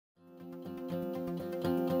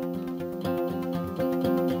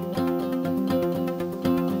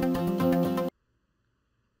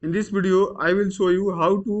In this video, I will show you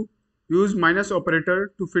how to use minus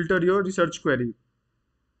operator to filter your research query.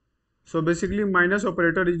 So basically, minus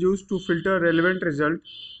operator is used to filter relevant result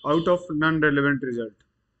out of non-relevant result.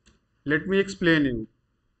 Let me explain you.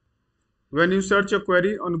 When you search a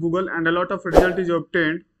query on Google and a lot of result is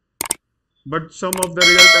obtained, but some of the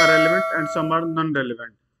results are relevant and some are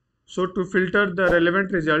non-relevant. So to filter the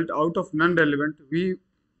relevant result out of non-relevant, we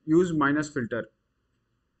use minus filter.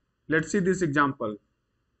 Let's see this example.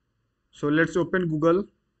 So let's open Google,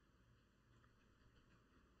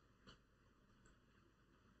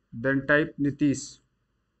 then type Nitish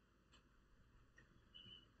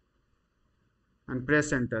and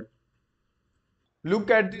press enter.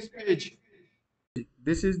 Look at this page.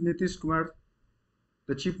 This is Nitish Kumar,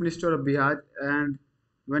 the Chief Minister of Bihar, and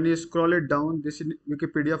when you scroll it down, this is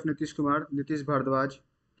Wikipedia of Nitish Kumar, Nitish Bhardwaj,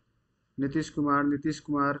 Nitish Kumar, Nitish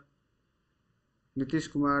Kumar,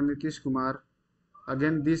 Nitish Kumar, Nitish Kumar.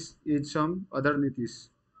 Again, this is some other Nitish,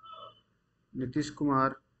 Nitish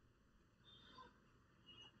Kumar.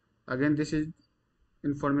 Again, this is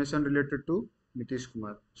information related to Nitish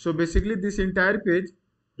Kumar. So basically, this entire page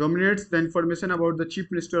dominates the information about the Chief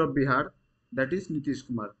Minister of Bihar, that is Nitish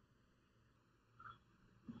Kumar.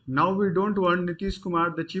 Now we don't want Nitish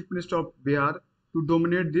Kumar, the Chief Minister of Bihar, to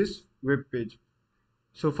dominate this web page.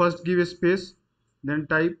 So first give a space, then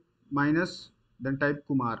type minus, then type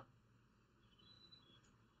Kumar.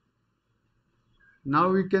 Now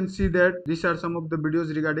we can see that these are some of the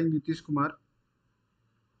videos regarding Nitish Kumar.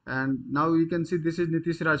 And now you can see this is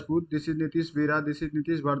Nitish Rajput, this is Nitish Veera, this is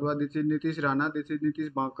Nitish Bhardwaj, this is Nitish Rana, this is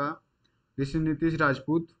Nitish Banka, this is Nitish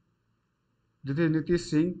Rajput, this is Nitish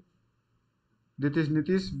Singh, this is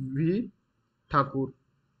Nitish V. Thakur.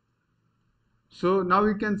 So now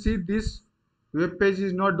you can see this web page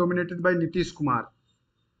is not dominated by Nitish Kumar.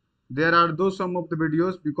 There are those some of the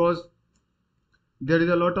videos because there is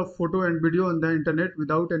a lot of photo and video on the internet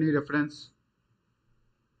without any reference.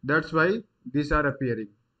 That's why these are appearing.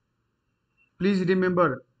 Please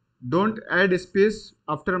remember, don't add space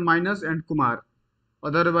after minus and Kumar.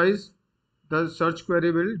 Otherwise, the search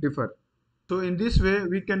query will differ. So in this way,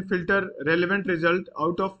 we can filter relevant result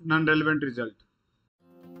out of non-relevant result.